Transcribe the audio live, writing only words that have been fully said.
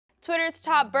Twitter's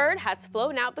top bird has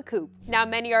flown out the coop. Now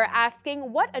many are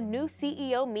asking what a new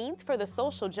CEO means for the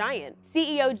social giant.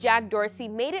 CEO Jack Dorsey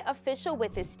made it official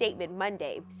with his statement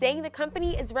Monday, saying the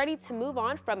company is ready to move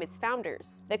on from its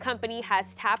founders. The company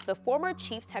has tapped the former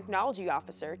chief technology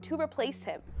officer to replace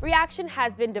him. Reaction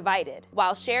has been divided,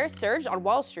 while shares surged on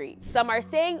Wall Street. Some are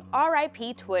saying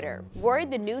RIP Twitter, worried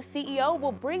the new CEO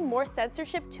will bring more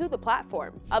censorship to the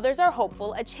platform. Others are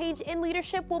hopeful a change in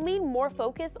leadership will mean more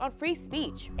focus on free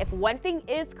speech. If one thing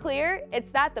is clear,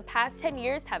 it's that the past 10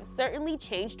 years have certainly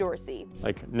changed Dorsey.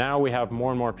 Now we have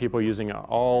more and more people using it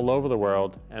all over the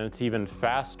world, and it's even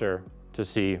faster to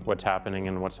see what's happening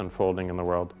and what's unfolding in the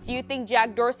world. Do you think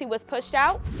Jack Dorsey was pushed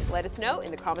out? Let us know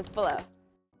in the comments below.